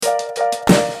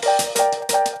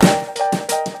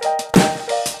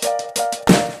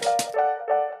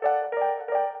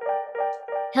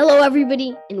Hello,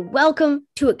 everybody, and welcome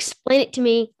to Explain It to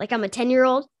Me Like I'm a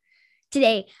 10-year-old.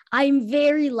 Today, I'm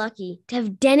very lucky to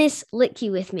have Dennis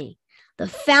Littke with me, the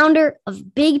founder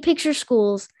of Big Picture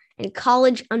Schools and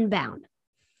College Unbound.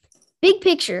 Big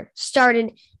Picture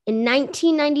started in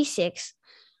 1996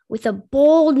 with a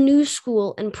bold new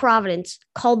school in Providence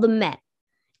called the Met,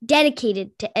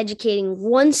 dedicated to educating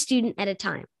one student at a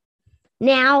time.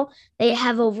 Now, they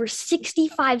have over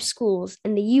 65 schools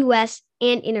in the U.S.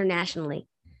 and internationally.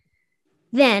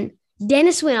 Then,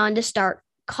 Dennis went on to start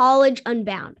College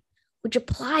Unbound, which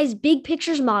applies Big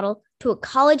Picture's model to a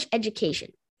college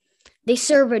education. They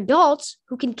serve adults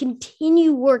who can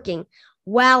continue working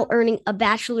while earning a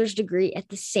bachelor's degree at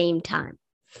the same time.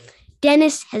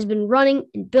 Dennis has been running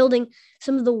and building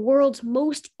some of the world's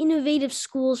most innovative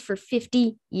schools for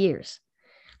 50 years.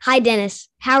 Hi, Dennis.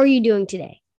 How are you doing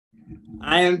today?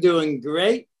 I am doing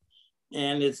great.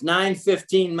 And it's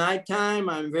 9:15 my time.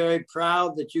 I'm very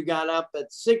proud that you got up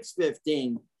at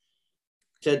 6:15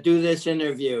 to do this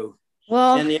interview.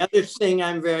 And the other thing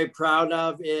I'm very proud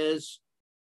of is,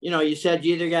 you said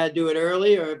you either got to do it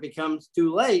early or it becomes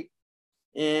too late.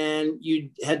 And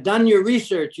you had done your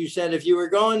research. You said if you were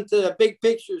going to a Big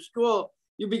Picture school,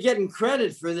 you'd be getting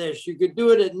credit for this. You could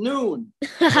do it at noon.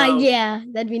 So, yeah,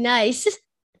 that'd be nice.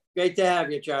 Great to have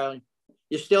you, Charlie.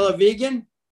 You're still a vegan?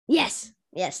 Yes,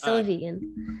 still a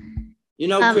vegan. You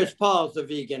know Chris Paul's a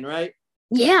vegan, right?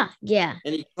 Yeah.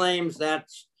 And he claims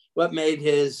that's what made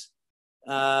his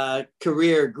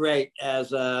career great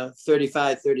as a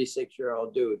 35,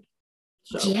 36-year-old dude.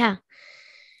 So. Yeah.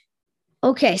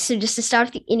 Okay, so just to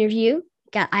start the interview,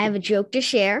 I have a joke to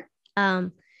share.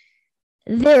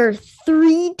 There are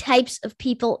 3 types of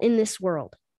people in this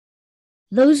world: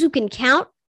 those who can count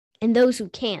and those who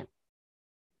can't.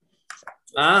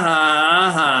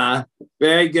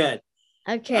 Very good.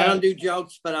 Okay. I don't do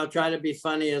jokes, but I'll try to be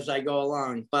funny as I go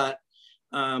along. But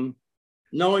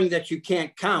knowing that you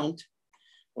can't count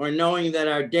or knowing that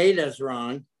our data is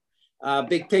wrong,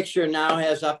 Big Picture now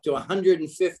has up to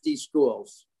 150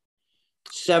 schools,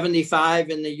 75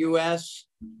 in the U.S.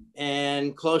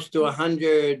 and close to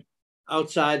 100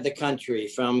 outside the country,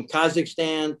 from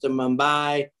Kazakhstan to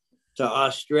Mumbai to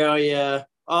Australia,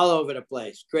 all over the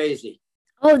place. Crazy.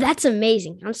 Oh, that's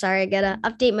amazing. I'm sorry, I got to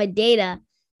update my data.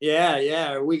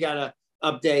 Yeah. We got to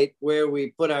update where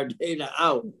we put our data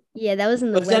out. Yeah, that was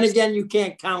in the But then again, you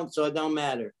can't count, so it don't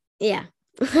matter. Yeah.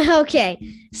 Okay.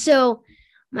 So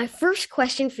my first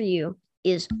question for you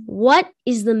is, what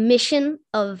is the mission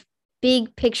of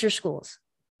Big Picture Schools?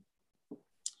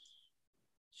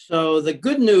 So the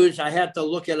good news, I had to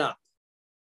look it up.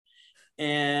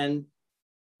 And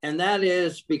that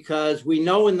is because we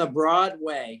know in the broad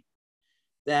way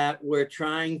that we're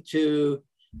trying to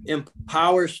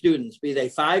empower students, be they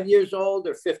 5 years old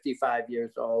or 55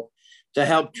 years old, to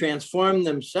help transform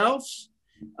themselves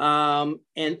and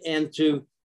to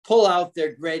pull out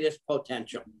their greatest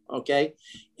potential, okay?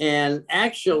 And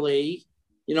actually,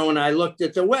 when I looked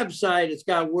at the website, it's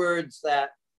got words that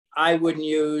I wouldn't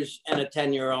use and a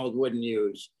 10-year-old wouldn't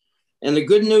use. And the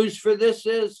good news for this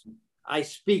is I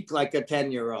speak like a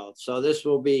 10-year-old. So this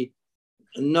will be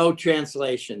no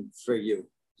translation for you.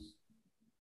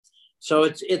 So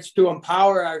it's to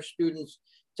empower our students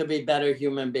to be better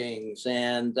human beings.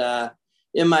 And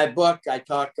in my book, I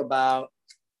talk about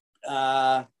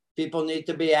people need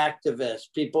to be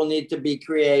activists. People need to be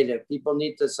creative. People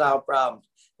need to solve problems.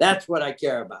 That's what I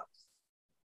care about.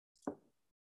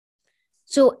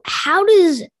 So how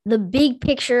does the Big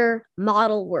Picture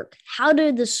model work? How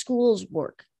do the schools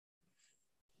work?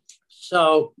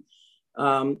 So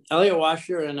Elliot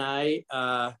Washer and I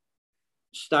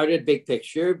started Big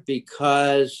Picture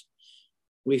because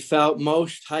we felt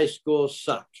most high schools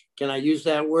suck. Can I use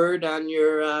that word on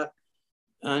your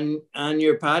on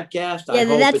your podcast? Yeah,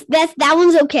 that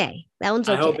one's okay. That one's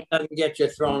okay. I hope it doesn't get you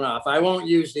thrown off. I won't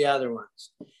use the other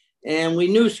ones. And we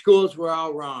knew schools were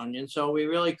all wrong. And so we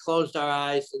really closed our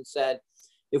eyes and said,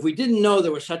 if we didn't know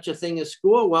there was such a thing as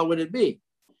school, what would it be?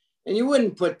 And you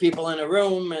wouldn't put people in a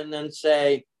room and then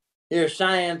say, here's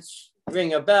science,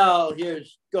 ring a bell,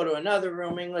 here's go to another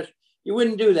room, English. You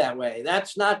wouldn't do that way.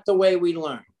 That's not the way we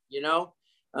learn,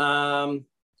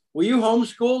 Were you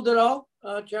homeschooled at all,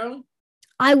 Charlie?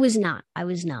 I was not.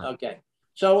 Okay.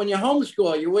 So when you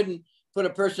homeschool, you wouldn't put a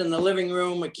person in the living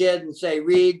room, a kid, and say,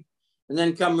 read, and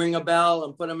then come ring a bell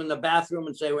and put them in the bathroom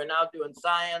and say, we're now doing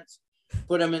science,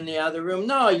 put them in the other room.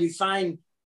 No, you find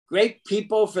great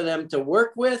people for them to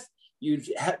work with. You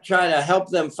try to help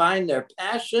them find their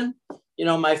passion.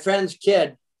 My friend's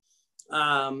kid,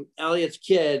 Elliot's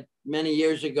kid, many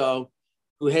years ago,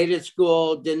 who hated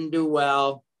school, didn't do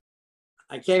well.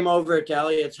 I came over to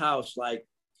Elliot's house like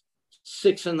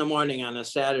 6 in the morning on a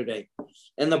Saturday.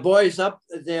 And the boy's up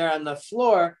there on the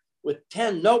floor with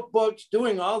 10 notebooks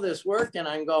doing all this work. And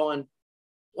I'm going,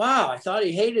 wow, I thought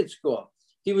he hated school.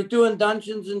 He was doing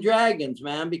Dungeons and Dragons,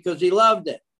 man, because he loved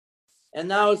it. And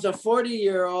now as a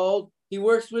 40-year-old, he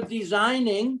works with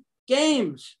designing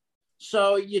games.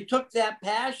 So you took that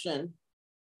passion,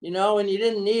 you know, and you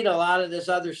didn't need a lot of this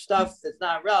other stuff that's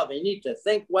not relevant. You need to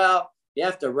think well, you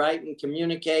have to write and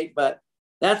communicate, but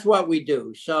that's what we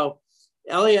do. So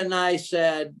Elliot and I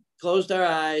closed our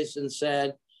eyes and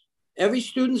said, every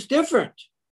student's different,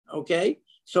 okay?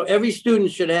 So every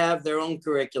student should have their own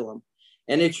curriculum,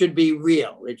 and it should be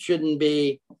real. It shouldn't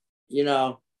be, you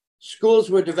know, schools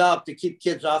were developed to keep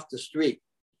kids off the street,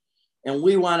 and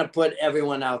we want to put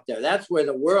everyone out there. That's where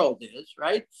the world is,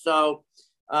 right? So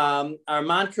our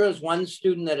mantra is one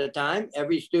student at a time.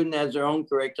 Every student has their own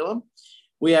curriculum.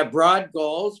 We have broad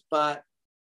goals, but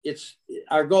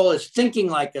our goal is thinking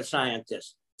like a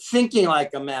scientist, thinking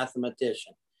like a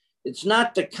mathematician. It's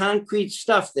not the concrete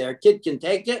stuff there. A kid can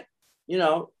take it, you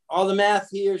know, all the math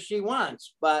he or she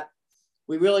wants, but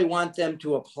we really want them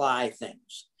to apply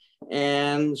things.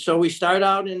 And so we start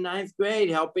out in 9th grade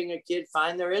helping a kid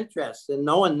find their interests, and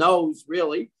no one knows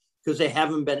really because they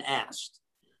haven't been asked,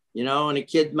 you know, and a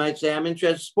kid might say, I'm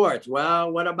interested in sports.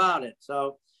 Well, what about it?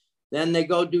 So then they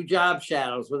go do job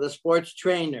shadows with a sports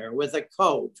trainer, with a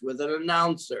coach, with an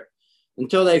announcer,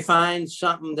 until they find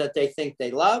something that they think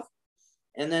they love.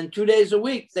 And then 2 days a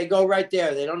week, they go right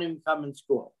there. They don't even come in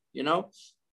school, you know?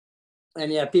 And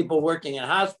you have people working in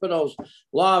hospitals,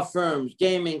 law firms,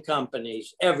 gaming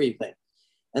companies, everything.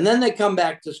 And then they come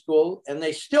back to school and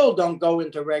they still don't go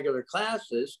into regular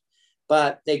classes,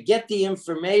 but they get the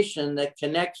information that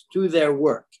connects to their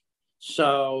work.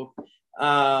 So,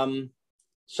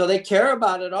 so they care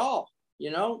about it all,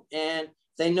 you know, and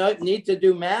they need to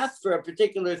do math for a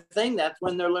particular thing. That's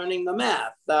when they're learning the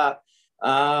math.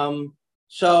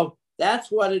 So that's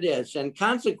what it is. And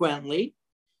consequently,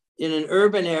 in an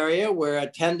urban area where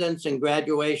attendance and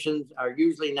graduations are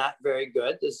usually not very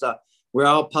good, we're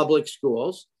all public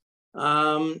schools.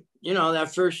 You know,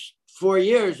 that first 4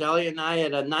 years, Elliot and I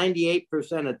had a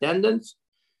 98% attendance.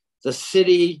 The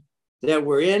city that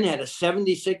we're in had a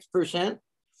 76%.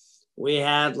 We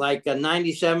had like a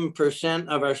 97%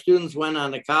 of our students went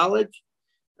on to college.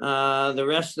 The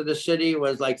rest of the city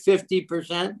was like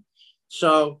 50%.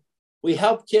 So we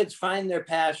help kids find their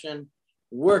passion,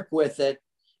 work with it.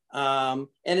 And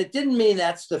it didn't mean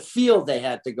that's the field they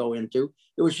had to go into.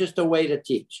 It was just a way to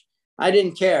teach. I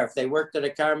didn't care if they worked at a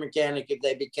car mechanic, if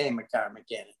they became a car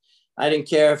mechanic. I didn't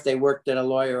care if they worked at a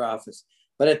lawyer office.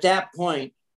 But at that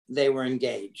point, they were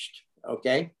engaged,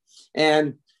 okay?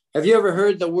 And have you ever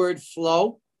heard the word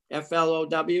flow,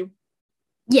 F-L-O-W?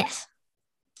 Yes.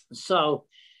 So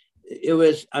it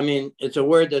was, I mean, it's a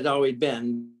word that's always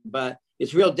been, but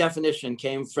its real definition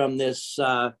came from this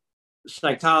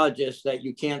psychologist that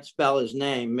you can't spell his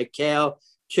name, Mikhail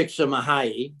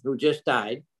Csikszentmihalyi, who just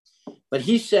died. But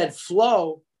he said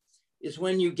flow is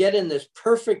when you get in this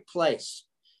perfect place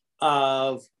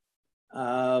of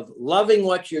loving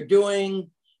what you're doing,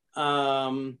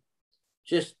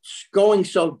 just going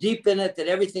so deep in it that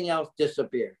everything else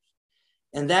disappears.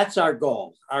 And that's our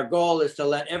goal. Our goal is to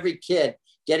let every kid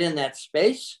get in that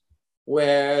space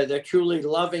where they're truly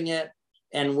loving it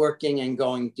and working and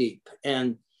going deep.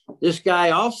 And this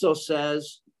guy also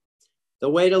says the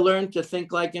way to learn to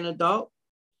think like an adult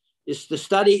is to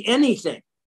study anything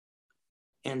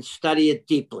and study it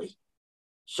deeply.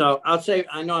 So I'll say,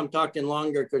 I know I'm talking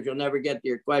longer because you'll never get to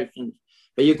your questions,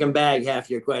 but you can bag half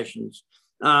your questions.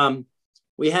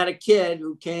 We had a kid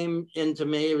who came into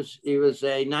me, he was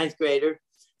a 9th grader,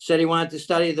 said he wanted to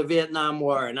study the Vietnam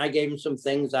War, and I gave him some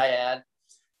things I had.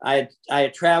 I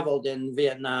had traveled in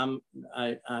Vietnam.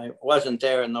 I wasn't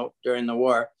there during the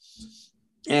war.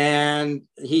 And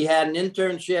he had an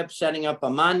internship setting up a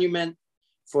monument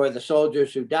for the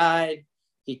soldiers who died.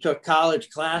 He took college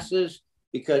classes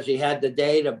because he had the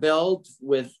day to build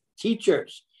with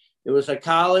teachers. It was a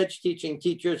college teaching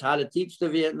teachers how to teach the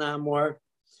Vietnam War.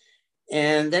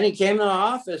 And then he came to the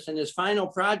office, and his final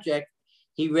project,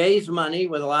 he raised money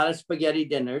with a lot of spaghetti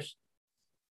dinners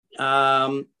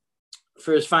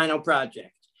for his final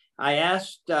project. I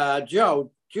asked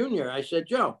Joe Jr., I said,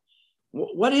 Joe,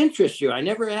 what interests you? I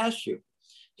never asked you.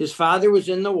 His father was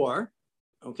in the war,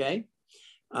 okay,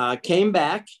 came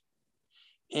back,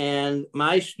 and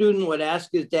my student would ask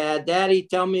his dad, Daddy,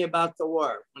 tell me about the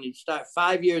war. When he'd start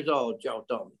 5 years old, Joe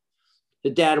told me. The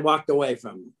dad walked away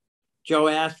from him. Joe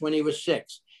asked when he was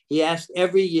 6. He asked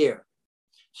every year.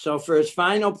 So for his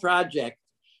final project,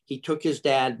 he took his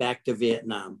dad back to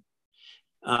Vietnam.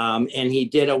 And he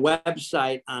did a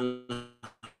website on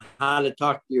how to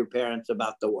talk to your parents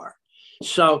about the war.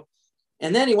 So,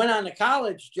 and then he went on to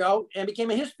college, Joe, and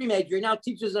became a history major. He now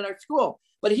teaches at our school.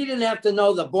 But he didn't have to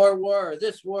know the Boer War or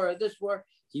this war or this war.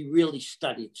 He really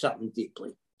studied something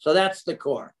deeply. So that's the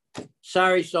core.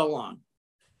 Sorry so long.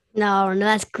 No,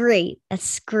 that's great.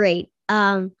 That's great.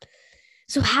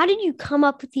 So how did you come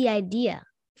up with the idea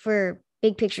for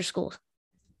Big Picture Schools?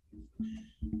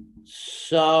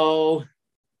 So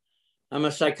I'm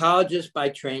a psychologist by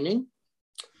training.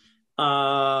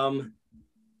 I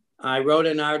wrote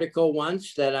an article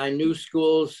once that I knew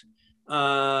schools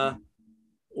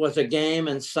was a game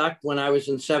and sucked when I was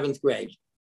in 7th grade.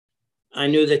 I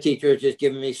knew the teacher was just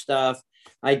giving me stuff.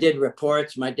 I did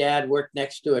reports. My dad worked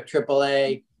next to a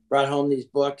AAA, brought home these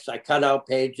books. I cut out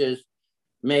pages,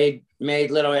 made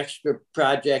little extra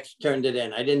projects, turned it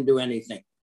in. I didn't do anything.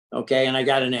 Okay. And I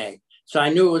got an A. So I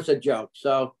knew it was a joke.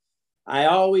 So I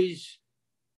always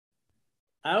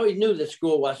knew the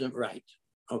school wasn't right.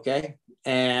 Okay.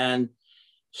 And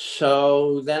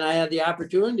so then I had the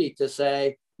opportunity to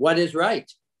say, what is right?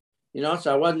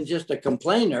 So I wasn't just a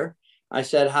complainer. I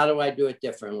said, how do I do it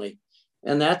differently?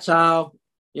 And that's how,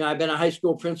 I've been a high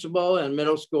school principal and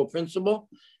middle school principal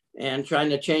and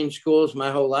trying to change schools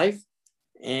my whole life.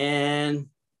 And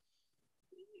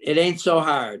it ain't so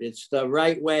hard. It's the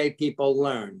right way people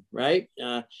learn, right?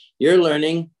 You're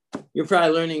probably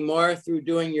learning more through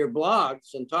doing your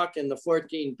blogs and talking to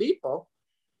 14 people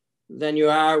than you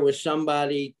are with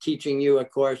somebody teaching you a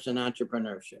course in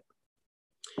entrepreneurship.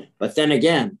 But then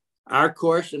again, our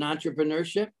course in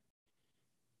entrepreneurship,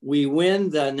 we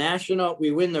win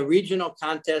the regional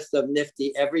contest of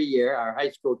NIFTY every year, our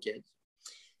high school kids.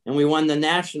 And we won the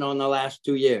national in the last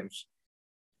 2 years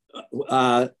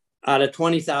out of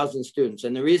 20,000 students.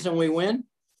 And the reason we win,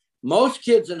 most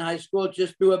kids in high school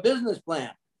just do a business plan,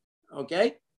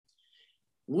 okay?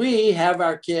 We have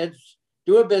our kids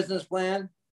do a business plan.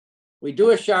 We do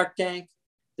a Shark Tank.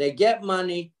 They get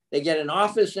money. They get an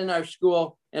office in our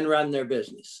school and run their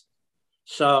business.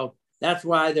 So that's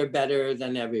why they're better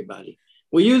than everybody.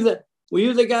 Were you the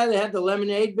guy that had the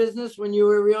lemonade business when you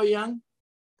were real young?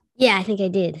 Yeah, I think I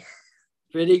did.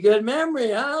 Pretty good memory,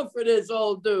 huh, for this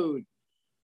old dude.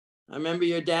 I remember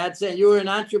your dad saying you were an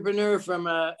entrepreneur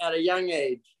at a young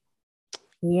age.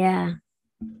 Yeah.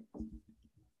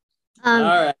 All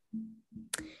right.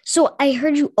 So I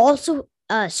heard you also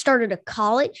started a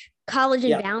college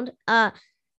and Bound.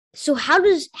 So how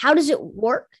does it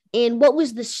work, and what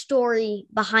was the story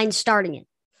behind starting it?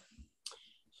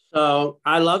 So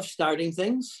I love starting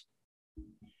things,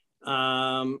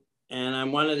 and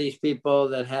I'm one of these people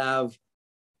that have.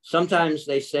 Sometimes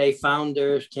they say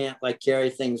founders can't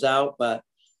carry things out, but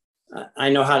I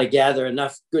know how to gather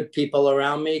enough good people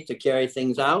around me to carry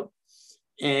things out,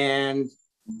 and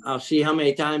I'll see how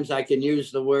many times I can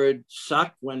use the word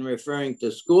suck when referring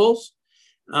to schools.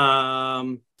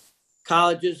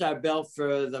 Colleges are built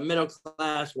for the middle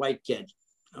class white kid.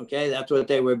 Okay, that's what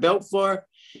they were built for.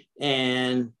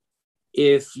 And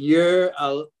if you're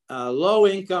a low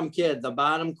income kid, the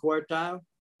bottom quartile,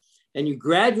 and you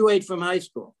graduate from high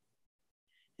school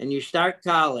and you start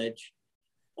college,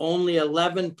 only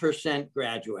 11%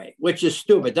 graduate, which is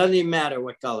stupid. Doesn't even matter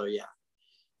what color you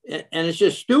are. And it's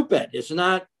just stupid. It's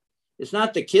not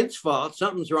the kids' fault.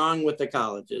 Something's wrong with the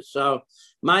colleges. So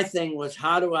my thing was,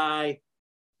 how do I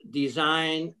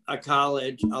design a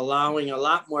college allowing a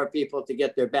lot more people to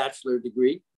get their bachelor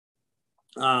degree,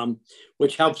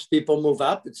 which helps people move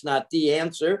up. It's not the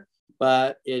answer,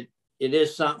 but it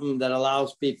is something that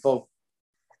allows people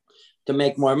to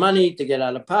make more money, to get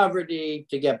out of poverty,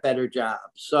 to get better jobs.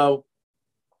 So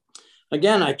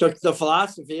again, I took the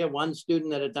philosophy of one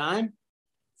student at a time,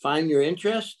 find your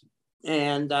interest.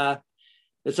 And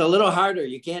it's a little harder.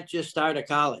 You can't just start a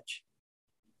college.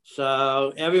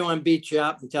 So everyone beats you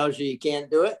up and tells you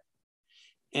can't do it.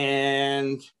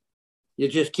 And you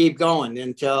just keep going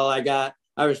until I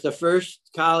was the first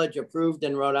college approved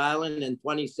in Rhode Island in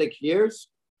 26 years.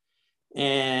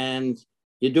 And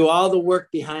you do all the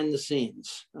work behind the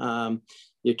scenes.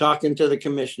 You're talking to the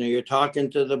commissioner, you're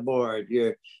talking to the board,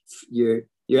 your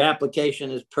application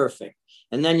is perfect.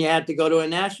 And then you had to go to a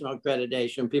national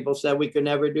accreditation. People said we could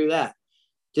never do that.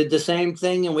 Did the same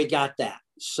thing and we got that.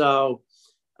 So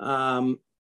right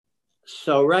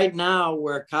now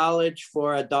we're a college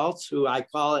for adults who I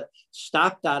call it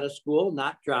stopped out of school,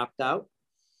 not dropped out.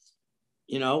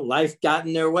 Life got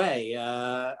in their way.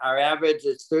 Our average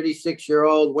is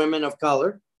 36-year-old women of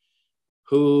color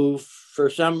who, for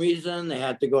some reason, they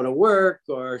had to go to work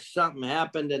or something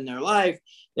happened in their life.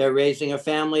 They're raising a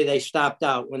family. They stopped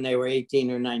out when they were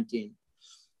 18 or 19.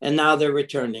 and now they're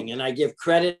returning. And I give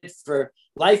credit for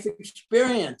life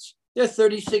experience. They're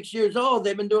 36 years old.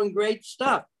 They've been doing great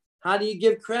stuff. How do you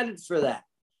give credit for that?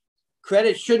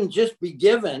 Credit shouldn't just be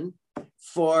given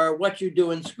for what you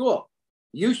do in school.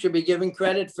 You should be giving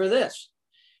credit for this.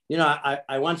 You know,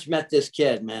 I once met this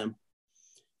kid, man,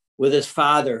 with his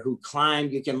father who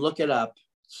climbed, you can look it up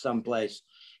someplace.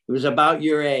 He was about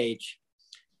your age.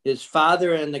 His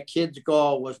father and the kid's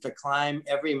goal was to climb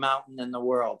every mountain in the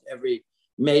world, every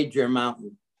major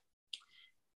mountain.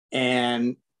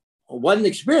 And it wasn't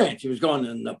experience. He was going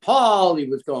to Nepal. He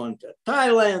was going to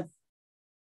Thailand.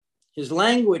 His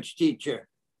language teacher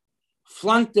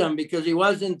flunked him because he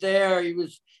wasn't there. He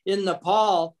was in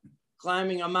Nepal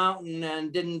climbing a mountain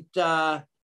and didn't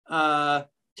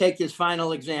take his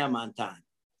final exam on time.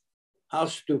 How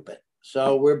stupid.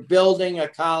 So we're building a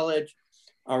college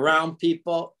around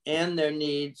people and their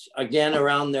needs, again,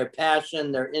 around their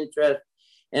passion, their interest.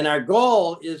 And our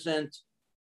goal isn't,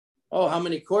 oh, how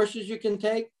many courses you can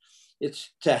take.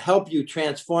 It's to help you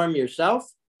transform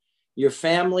yourself, your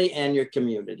family, and your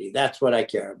community. That's what I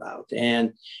care about.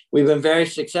 And we've been very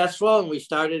successful, and we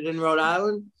started in Rhode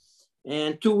Island.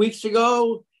 And 2 weeks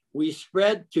ago, we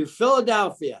spread to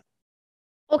Philadelphia.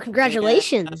 Oh,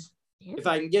 congratulations. And if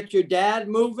I can get your dad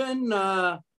moving,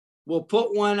 we'll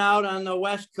put one out on the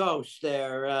West Coast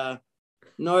there,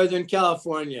 Northern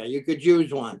California. You could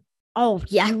use one. Oh,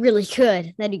 yeah, I really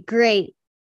could. That'd be great.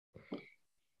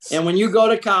 And when you go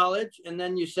to college and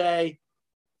then you say,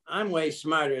 I'm way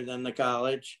smarter than the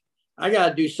college, I got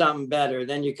to do something better,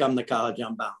 then you come to College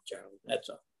Unbound, Charlie. That's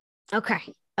all.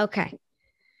 Okay.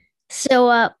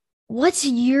 So what's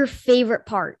your favorite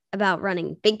part about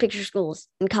running Big Picture Schools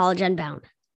and College Unbound?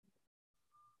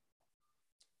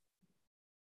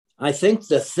 I think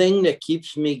the thing that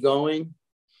keeps me going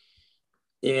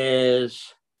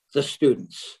is the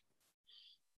students.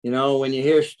 You know, when you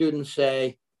hear students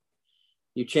say,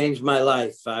 you changed my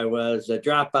life. I was a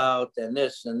dropout and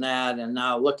this and that, and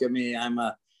now look at me, I'm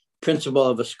a principal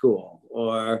of a school.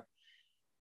 Or,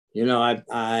 you know,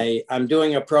 I'm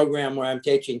doing a program where I'm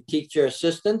teaching teacher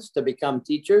assistants to become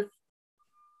teachers.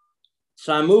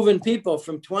 So I'm moving people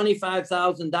from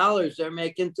 $25,000 they're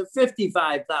making to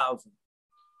 $55,000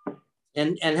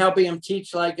 and helping them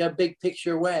teach like a big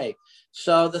picture way.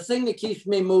 So the thing that keeps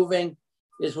me moving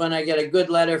is when I get a good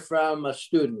letter from a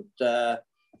student,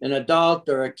 an adult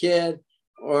or a kid,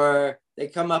 or they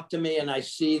come up to me and I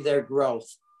see their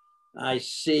growth. I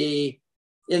see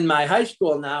in my high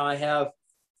school now, I have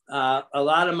a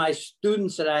lot of my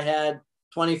students that I had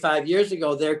 25 years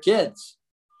ago, they're kids.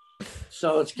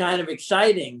 So it's kind of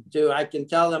exciting I can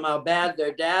tell them how bad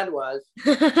their dad was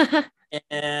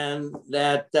and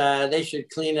that they should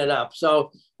clean it up.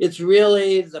 So it's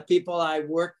really the people I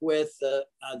work with,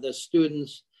 the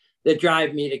students that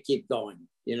drive me to keep going,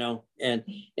 you know, and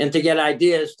to get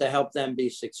ideas to help them be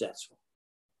successful.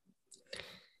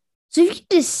 So if you could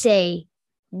just say,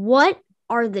 what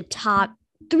are the top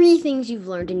 3 things you've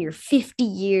learned in your 50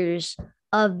 years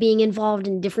of being involved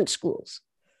in different schools?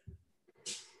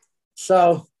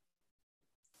 So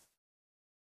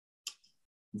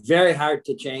very hard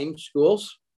to change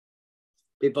schools.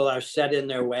 People are set in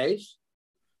their ways.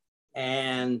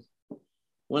 And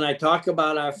when I talk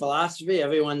about our philosophy,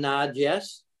 everyone nods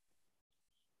yes.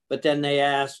 But then they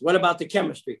ask, what about the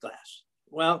chemistry class?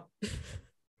 Well,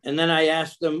 and then I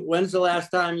asked them, when's the last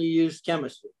time you used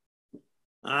chemistry?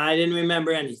 I didn't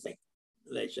remember anything,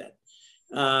 they said.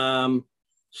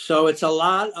 So it's a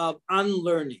lot of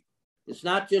unlearning. It's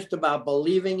not just about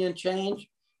believing in change.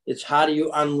 It's how do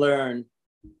you unlearn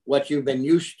what you've been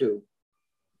used to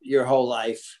your whole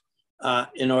life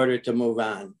in order to move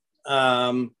on.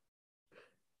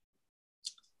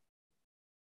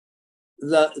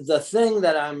 The thing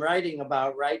that I'm writing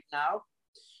about right now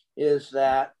is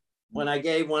that when I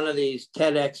gave one of these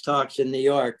TEDx talks in New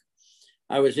York,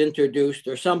 I was introduced,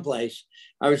 or someplace,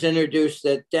 I was introduced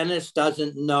that Dennis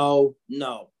doesn't know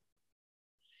no.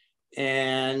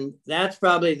 And that's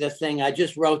probably the thing. I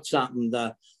just wrote something,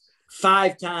 the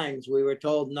 5 times we were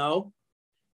told no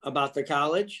about the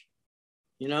college.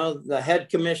 You know, the head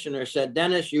commissioner said,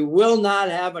 Dennis, you will not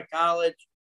have a college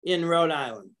in Rhode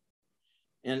Island.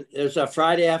 And it was a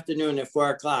Friday afternoon at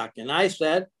 4 o'clock. And I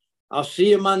said, I'll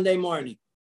see you Monday morning.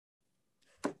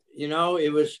 You know,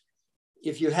 it was,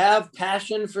 if you have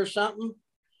passion for something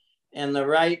and the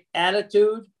right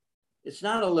attitude, it's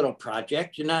not a little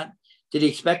project. Did he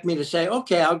expect me to say,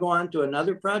 okay, I'll go on to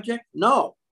another project?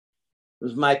 No, it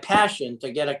was my passion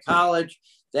to get a college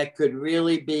that could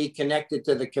really be connected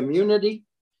to the community.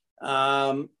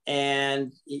 And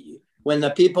when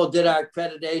the people did our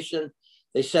accreditation,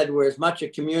 they said we're as much a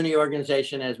community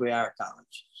organization as we are a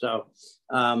college. So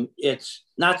it's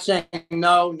not saying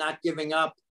no, not giving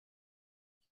up.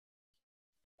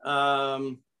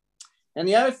 And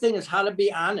the other thing is how to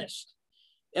be honest.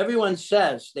 Everyone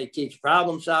says they teach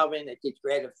problem solving, they teach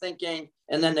creative thinking,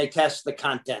 and then they test the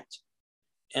content.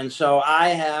 And so I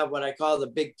have what I call the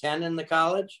Big 10 in the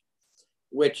college,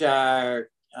 which are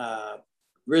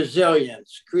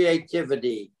resilience,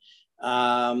 creativity,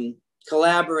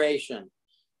 collaboration.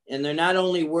 And they're not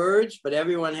only words, but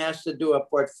everyone has to do a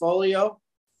portfolio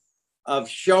of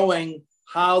showing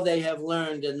how they have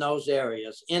learned in those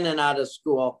areas in and out of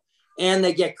school, and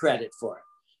they get credit for it.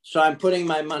 So I'm putting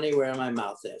my money where my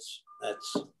mouth is.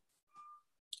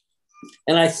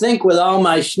 And I think with all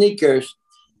my sneakers,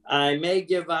 I may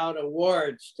give out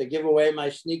awards to give away my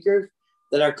sneakers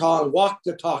that are called Walk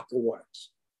the Talk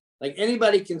Awards. Like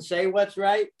anybody can say what's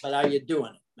right, but are you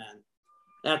doing it, man?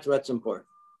 That's what's important.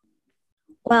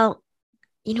 Well,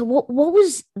 what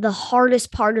was the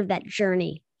hardest part of that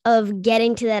journey of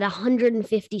getting to that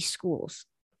 150 schools?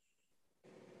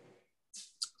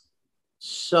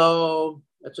 So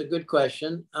that's a good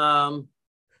question.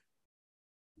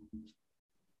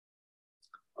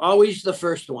 Always the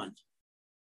first one,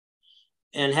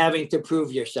 and having to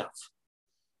prove yourself.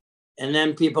 And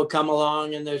then people come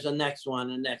along and there's a next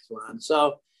one and next one.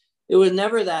 So it was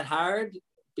never that hard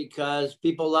because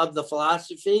people love the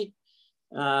philosophy.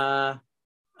 I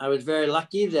was very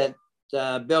lucky that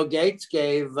Bill Gates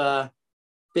gave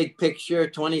Big Picture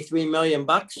 $23 million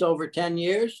over 10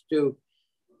 years to,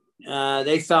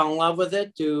 they fell in love with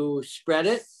it to spread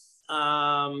it.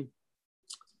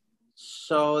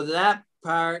 So that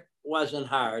part wasn't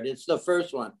hard. It's the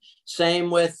first one. Same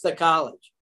with the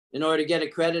college. In order to get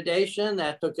accreditation,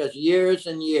 that took us years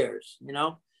and years,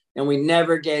 and we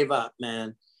never gave up,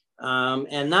 man.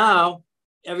 And now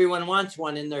everyone wants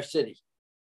one in their city.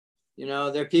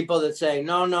 There are people that say,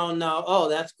 no. Oh,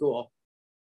 that's cool.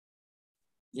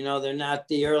 They're not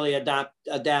the early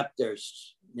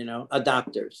adapters,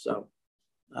 adopters. So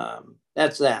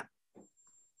that's that.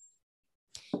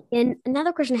 And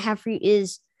another question I have for you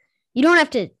is, you don't have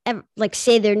to ever,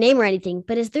 say their name or anything,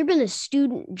 but has there been a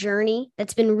student journey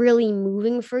that's been really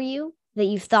moving for you that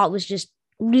you thought was just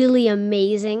really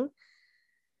amazing?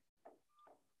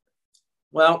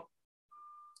 Well,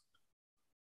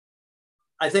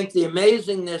 I think the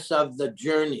amazingness of the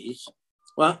journeys.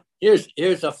 Well, here's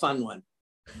a fun one.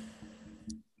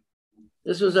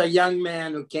 This was a young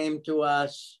man who came to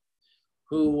us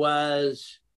who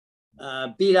was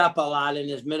beat up a lot in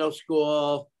his middle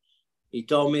school. He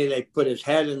told me they put his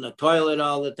head in the toilet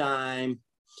all the time.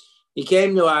 He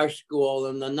came to our school,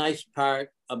 and the nice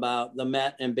part about the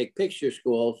Met and Big Picture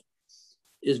schools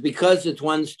is because it's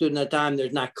one student at a time,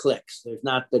 there's not cliques. There's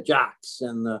not the jocks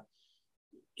and the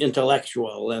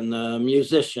intellectual and the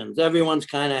musicians. Everyone's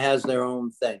kind of has their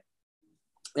own thing.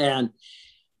 And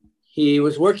he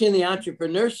was working in the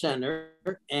Entrepreneur Center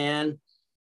and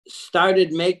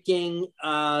started making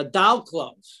doll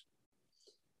clothes.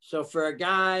 So for a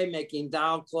guy making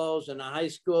doll clothes in a high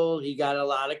school, he got a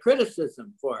lot of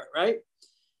criticism for it, right?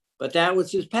 But that was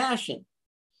his passion.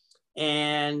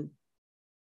 And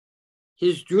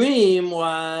his dream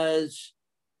was,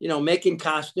 making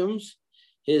costumes.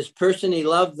 His person he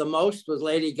loved the most was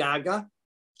Lady Gaga.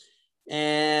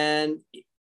 And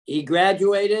he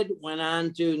graduated, went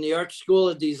on to New York School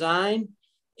of Design,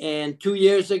 and 2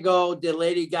 years ago did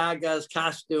Lady Gaga's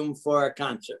costume for a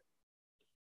concert.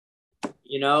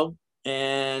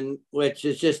 And which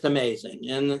is just amazing.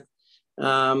 And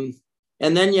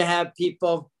then you have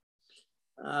people,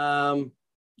 and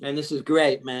this is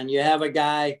great, man. You have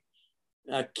a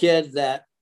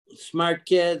smart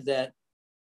kid that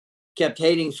kept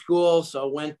hating school,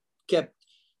 so kept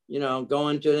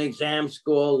going to an exam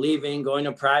school, leaving, going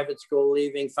to private school,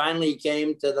 leaving. Finally, he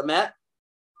came to the Met,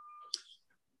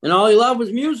 and all he loved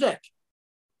was music.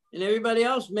 And everybody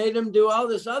else made him do all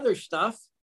this other stuff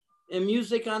and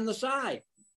music on the side.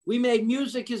 We made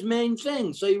music his main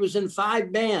thing. So he was in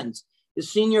 5 bands. His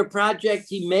senior project,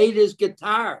 he made his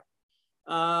guitar.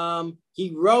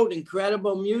 He wrote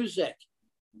incredible music.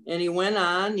 And he went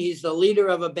on. He's the leader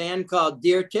of a band called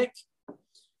Deer Tick.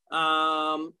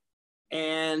 And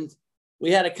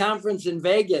we had a conference in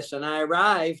Vegas, and I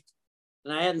arrived,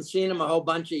 and I hadn't seen him a whole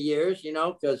bunch of years,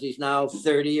 because he's now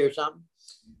 30 or something.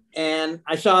 And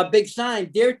I saw a big sign,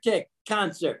 Deer Tick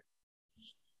concert.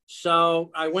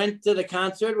 So I went to the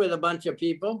concert with a bunch of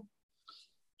people,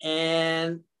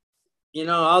 and,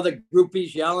 all the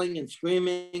groupies yelling and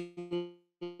screaming.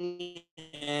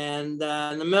 And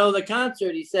in the middle of the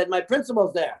concert, he said, my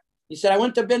principal's there. He said, I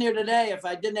wouldn't have been here today if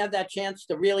I didn't have that chance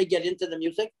to really get into the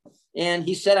music. And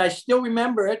he said, I still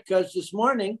remember it because this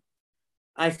morning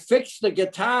I fixed the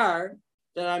guitar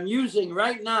that I'm using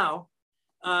right now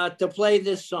to play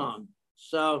this song.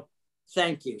 So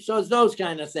thank you. So it's those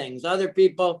kind of things. Other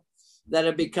people that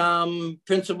have become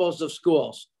principals of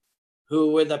schools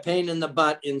who were the pain in the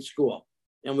butt in school,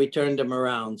 and we turned them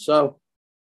around. So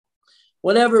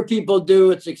whatever people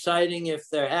do, it's exciting if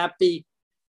they're happy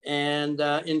and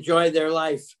enjoy their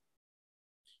life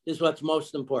is what's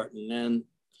most important. And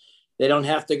they don't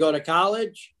have to go to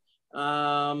college.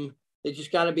 They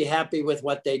just got to be happy with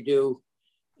what they do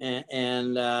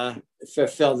and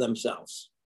fulfill themselves.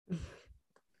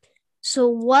 So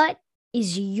what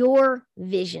is your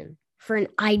vision for an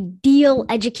ideal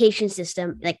education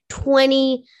system like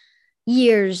 20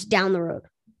 years down the road?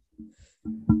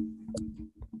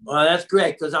 Well, that's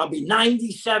great because I'll be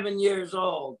 97 years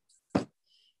old.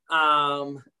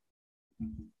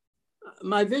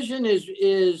 My vision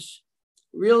is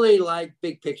really like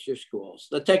big picture schools.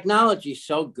 The technology is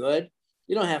so good.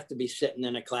 You don't have to be sitting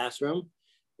in a classroom,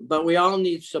 but we all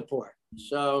need support.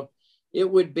 So it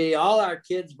would be all our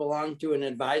kids belong to an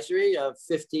advisory of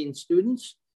 15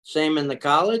 students, same in the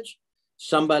college,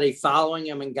 somebody following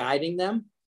them and guiding them.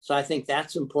 So I think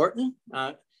that's important.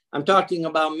 I'm talking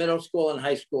about middle school and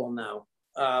high school now,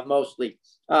 mostly.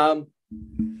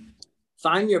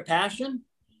 Find your passion.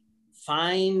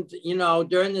 Find,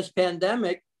 during this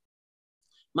pandemic,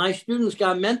 my students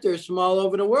got mentors from all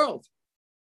over the world.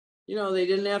 They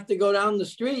didn't have to go down the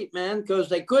street, man, because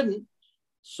they couldn't.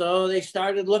 So they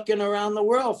started looking around the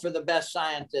world for the best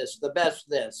scientists, the best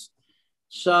this.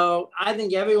 So I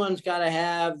think everyone's got to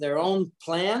have their own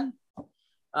plan.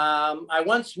 I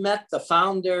once met the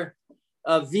founder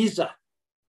of Visa.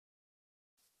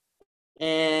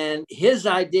 And his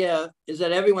idea is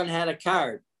that everyone had a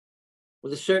card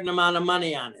with a certain amount of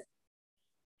money on it.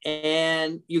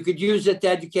 And you could use it to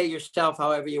educate yourself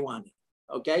however you wanted.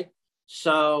 Okay.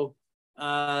 So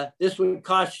this would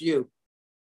cost you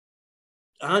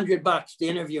 $100 to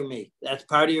interview me. That's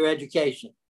part of your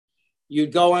education.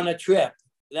 You'd go on a trip.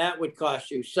 That would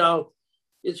cost you. So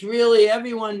it's really,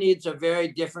 everyone needs a very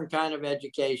different kind of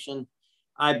education.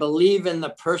 I believe in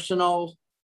the personal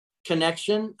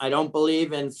connection. I don't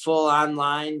believe in full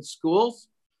online schools.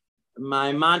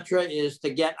 My mantra is to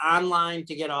get online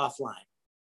to get offline.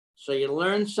 So you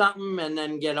learn something and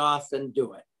then get off and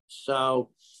do it. So,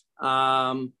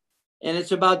 and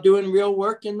it's about doing real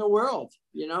work in the world,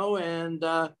 and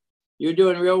you're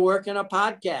doing real work in a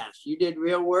podcast. You did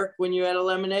real work when you had a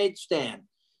lemonade stand.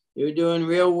 You're doing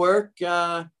real work,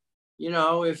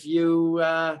 if you,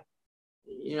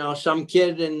 some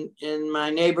kid in my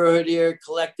neighborhood here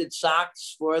collected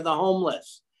socks for the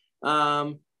homeless.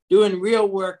 Doing real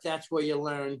work, that's where you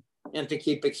learn, and to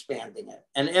keep expanding it.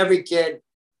 And every kid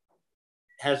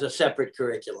has a separate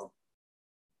curriculum.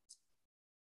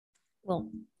 Well,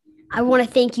 I want to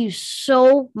thank you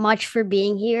so much for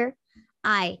being here.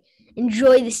 I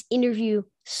enjoyed this interview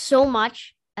so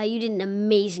much. You did an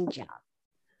amazing job.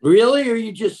 Really? Or are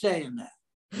you just saying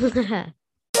that?